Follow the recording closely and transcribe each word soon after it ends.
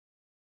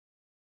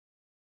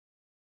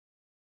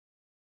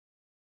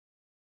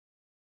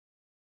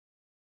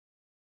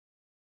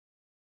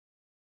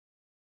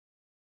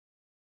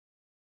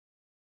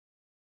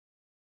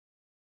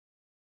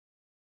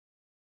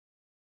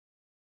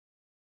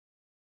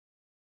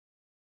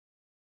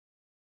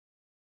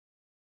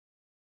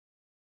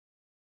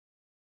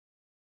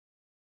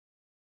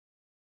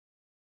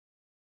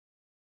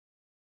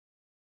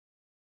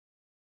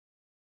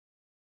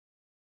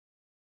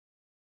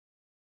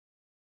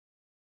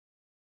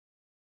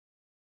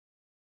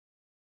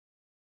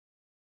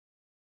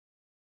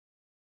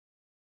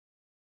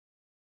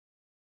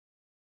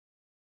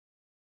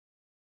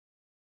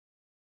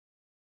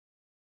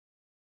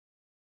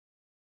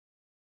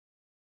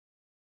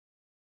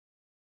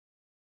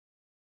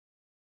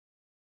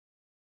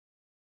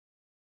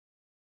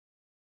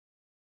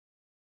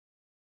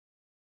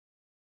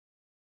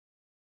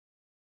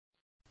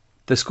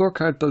The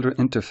Scorecard Builder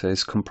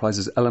interface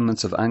comprises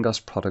elements of Angos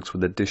products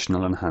with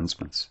additional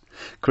enhancements.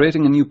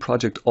 Creating a new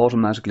project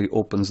automatically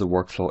opens the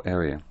workflow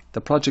area.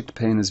 The project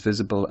pane is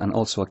visible and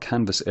also a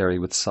canvas area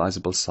with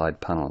sizable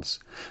side panels.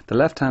 The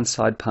left-hand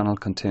side panel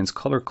contains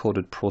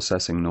color-coded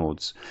processing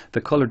nodes.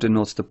 The color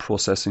denotes the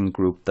processing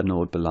group the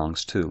node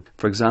belongs to.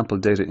 For example,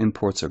 data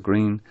imports are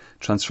green,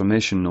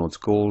 transformation nodes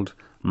gold,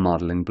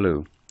 modeling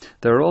blue.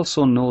 There are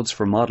also nodes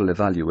for model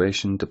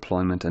evaluation,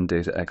 deployment, and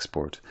data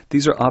export.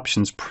 These are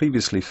options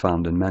previously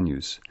found in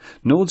menus.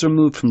 Nodes are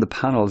moved from the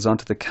panels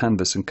onto the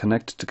canvas and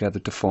connected together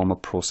to form a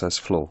process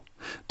flow.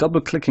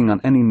 Double-clicking on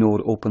any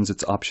node opens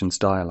its options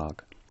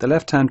dialog. The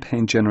left-hand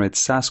pane generates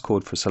SAS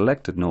code for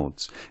selected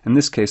nodes, in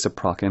this case a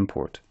proc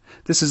import.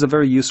 This is a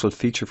very useful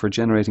feature for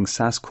generating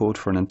SAS code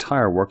for an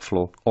entire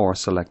workflow or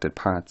selected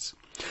parts.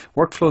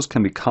 Workflows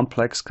can be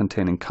complex,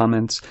 containing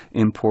comments,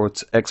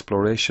 imports,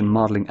 exploration,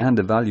 modeling, and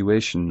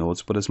evaluation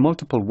nodes, but as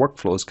multiple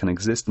workflows can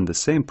exist in the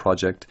same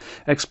project,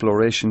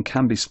 exploration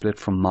can be split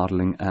from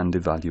modeling and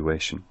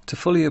evaluation. To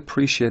fully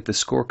appreciate the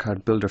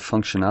Scorecard Builder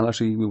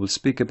functionality, we will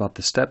speak about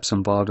the steps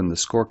involved in the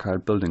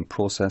scorecard building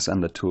process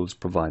and the tools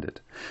provided.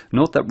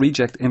 Note that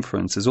reject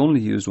inference is only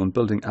used when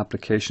building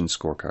application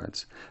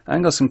scorecards.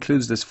 Angos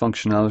includes this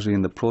functionality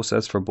in the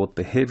process for both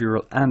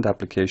behavioral and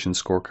application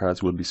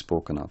scorecards will be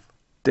spoken of.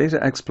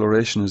 Data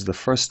exploration is the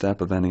first step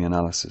of any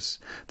analysis.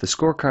 The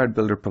Scorecard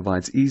Builder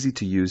provides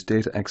easy-to-use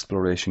data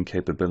exploration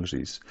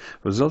capabilities.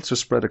 Results are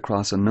spread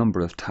across a number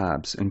of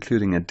tabs,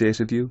 including a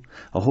data view,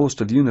 a host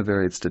of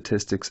univariate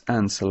statistics,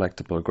 and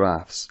selectable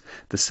graphs.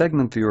 The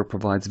segment viewer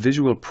provides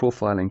visual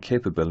profiling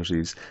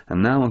capabilities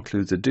and now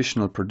includes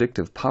additional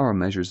predictive power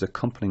measures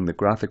accompanying the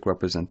graphic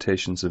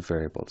representations of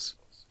variables.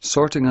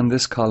 Sorting on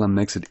this column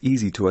makes it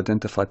easy to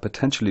identify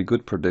potentially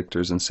good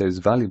predictors and saves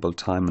valuable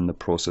time in the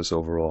process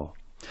overall.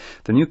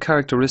 The new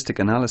characteristic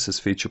analysis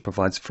feature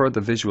provides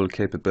further visual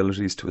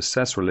capabilities to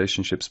assess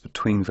relationships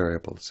between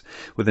variables,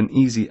 with an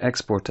easy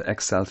export to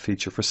Excel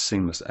feature for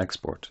seamless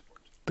export.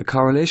 The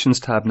Correlations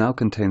tab now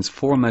contains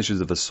 4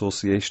 measures of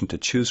association to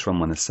choose from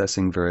when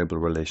assessing variable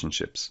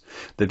relationships.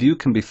 The view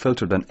can be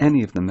filtered on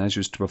any of the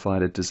measures to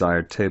provide a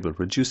desired table,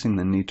 reducing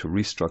the need to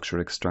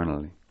restructure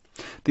externally.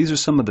 These are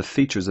some of the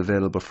features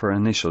available for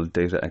initial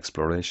data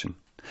exploration.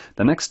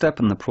 The next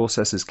step in the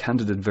process is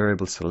candidate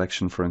variable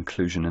selection for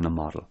inclusion in a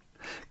model.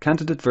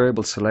 Candidate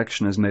variable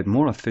selection is made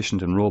more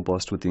efficient and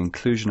robust with the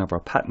inclusion of our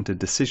patented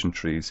decision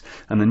trees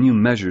and the new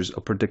measures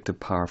of predictive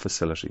power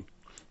facility.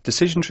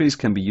 Decision trees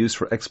can be used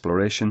for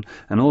exploration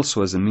and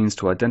also as a means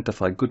to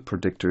identify good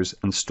predictors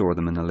and store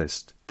them in a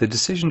list. The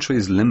decision tree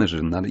is limited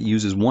in that it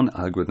uses one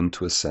algorithm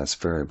to assess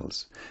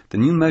variables. The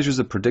new measures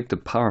of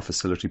predictive power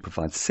facility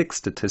provide 6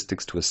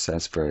 statistics to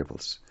assess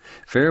variables.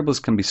 Variables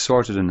can be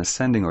sorted in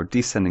ascending or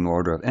descending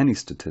order of any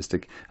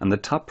statistic, and the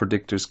top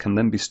predictors can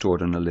then be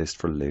stored in a list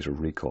for later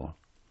recall.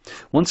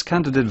 Once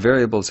candidate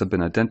variables have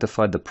been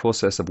identified, the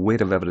process of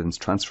weight of evidence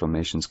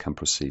transformations can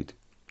proceed.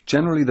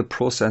 Generally, the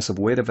process of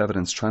weight of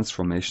evidence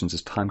transformations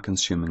is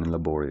time-consuming and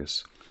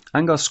laborious.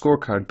 Angos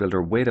Scorecard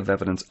Builder Weight of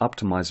Evidence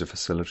Optimizer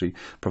facility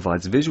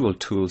provides visual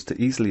tools to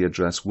easily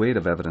address weight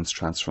of evidence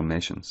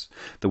transformations.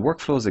 The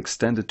workflow is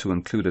extended to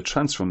include a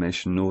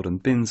transformation node,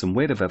 and bins and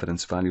weight of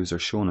evidence values are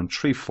shown in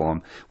tree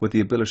form with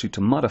the ability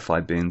to modify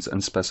bins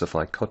and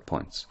specify cut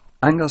points.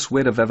 Angos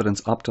Weight of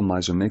Evidence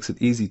Optimizer makes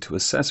it easy to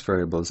assess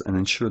variables and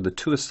ensure the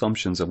 2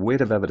 assumptions of weight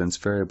of evidence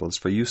variables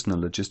for use in a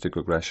logistic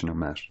regression are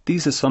met.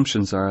 These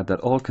assumptions are that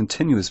all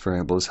continuous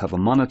variables have a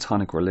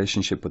monotonic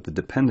relationship with the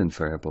dependent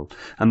variable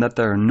and that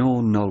there are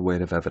no null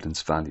weight of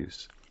evidence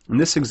values. In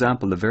this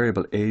example, the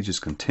variable age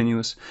is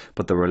continuous,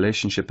 but the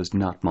relationship is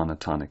not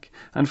monotonic,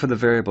 and for the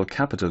variable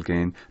capital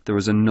gain, there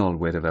is a null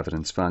weight of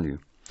evidence value.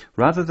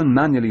 Rather than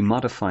manually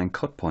modifying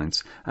cut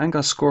points,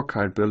 Angos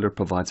Scorecard Builder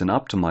provides an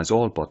Optimize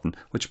All button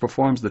which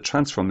performs the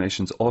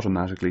transformations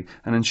automatically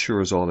and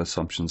ensures all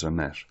assumptions are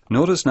met.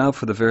 Notice now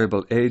for the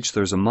variable age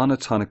there is a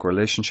monotonic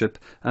relationship,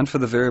 and for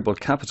the variable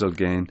capital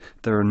gain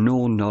there are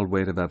no null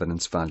weight of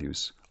evidence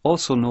values.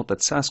 Also note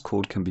that SAS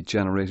code can be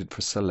generated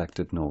for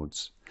selected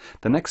nodes.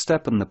 The next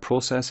step in the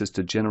process is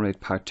to generate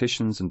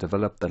partitions and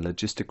develop the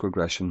logistic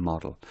regression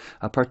model.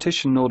 A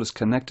partition node is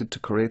connected to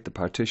create the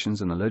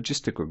partitions, and a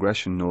logistic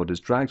regression node is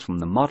dragged from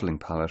the modeling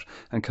palette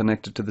and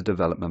connected to the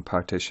development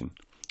partition.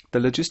 The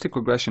logistic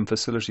regression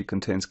facility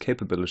contains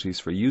capabilities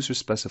for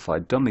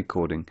user-specified dummy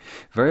coding,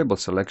 variable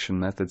selection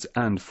methods,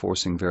 and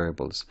forcing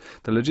variables.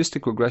 The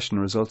logistic regression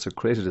results are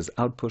created as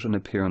output and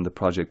appear on the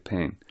project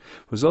pane.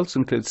 Results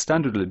include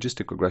standard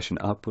logistic regression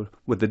output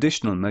with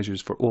additional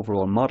measures for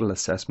overall model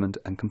assessment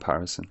and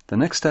comparison. The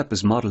next step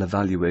is model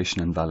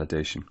evaluation and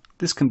validation.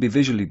 This can be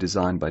visually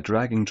designed by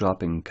dragging,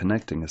 dropping, and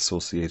connecting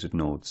associated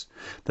nodes.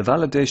 The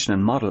validation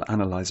and model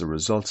analyzer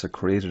results are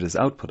created as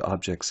output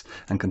objects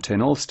and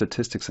contain all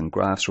statistics and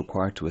graphs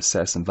required to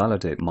assess and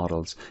validate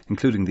models,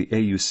 including the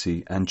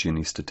AUC and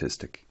Gini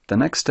statistic. The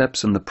next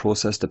steps in the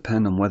process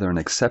depend on whether an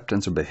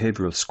acceptance or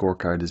behavioral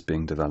scorecard is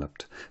being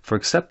developed. For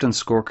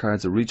acceptance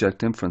scorecards, a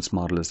reject inference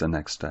model is the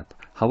next step.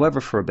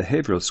 However, for a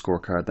behavioral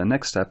scorecard, the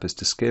next step is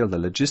to scale the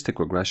logistic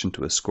regression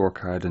to a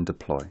scorecard and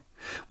deploy.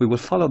 We will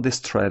follow this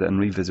thread and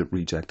revisit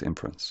reject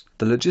inference.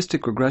 The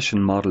logistic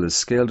regression model is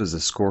scaled as a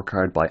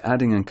scorecard by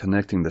adding and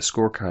connecting the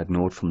scorecard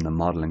node from the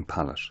modeling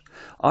palette.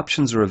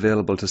 Options are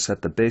available to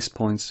set the base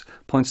points,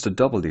 points to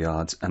double the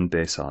odds, and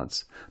base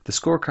odds. The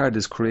scorecard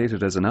is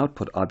created as an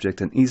output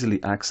object and easily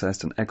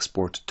accessed and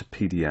exported to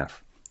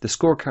PDF. The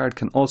scorecard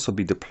can also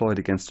be deployed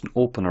against an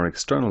open or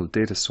external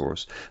data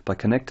source by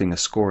connecting a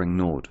scoring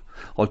node.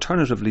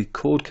 Alternatively,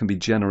 code can be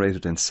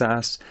generated in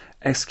SAS,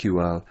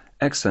 SQL,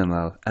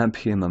 XML, and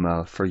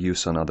PMML for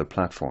use on other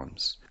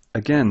platforms.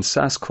 Again,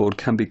 SAS code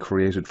can be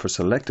created for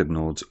selected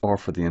nodes or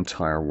for the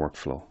entire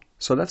workflow.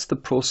 So that's the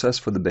process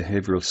for the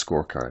behavioral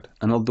scorecard.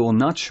 And although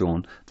not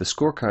shown, the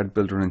scorecard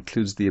builder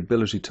includes the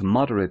ability to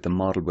moderate the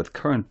model with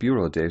current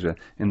bureau data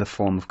in the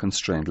form of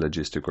constrained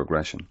logistic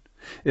regression.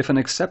 If an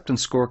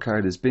acceptance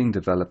scorecard is being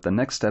developed, the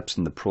next steps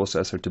in the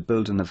process are to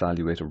build and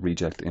evaluate a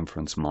reject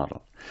inference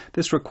model.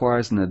 This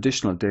requires an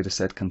additional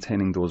dataset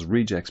containing those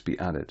rejects be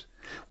added.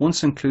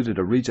 Once included,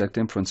 a reject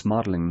inference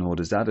modeling node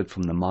is added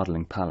from the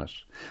modeling palette.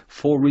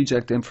 4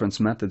 reject inference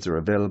methods are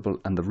available,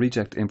 and the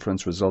reject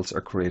inference results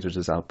are created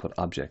as output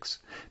objects.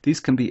 These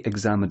can be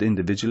examined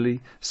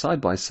individually,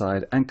 side by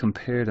side, and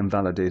compared and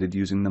validated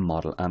using the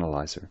model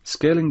analyzer.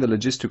 Scaling the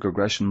logistic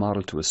regression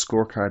model to a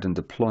scorecard and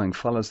deploying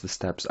follows the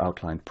steps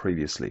outlined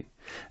previously.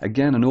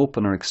 Again, an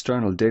open or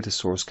external data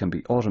source can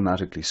be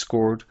automatically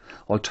scored.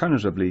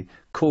 Alternatively,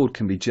 code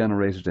can be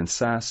generated in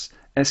SAS,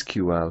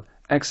 SQL,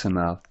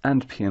 XML,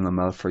 and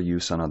PMML for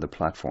use on other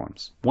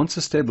platforms. Once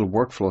a stable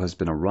workflow has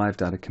been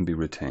arrived at, it can be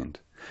retained.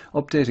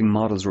 Updating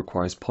models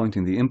requires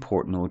pointing the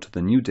import node to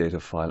the new data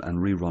file and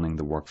rerunning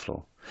the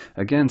workflow.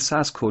 Again,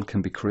 SAS code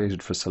can be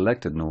created for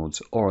selected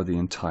nodes or the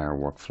entire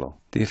workflow.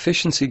 The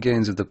efficiency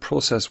gains of the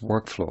process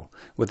workflow,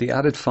 with the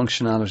added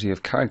functionality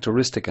of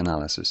characteristic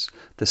analysis,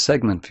 the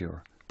segment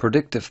viewer,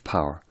 predictive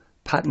power,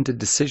 patented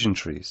decision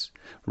trees,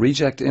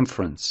 reject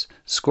inference,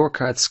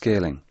 scorecard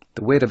scaling,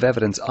 the weight of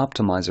evidence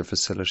optimizer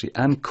facility,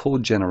 and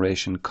code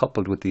generation,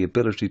 coupled with the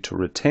ability to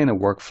retain a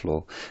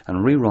workflow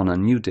and rerun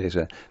on new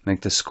data,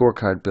 make the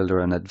scorecard builder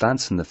an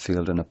advance in the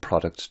field and a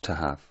product to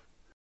have.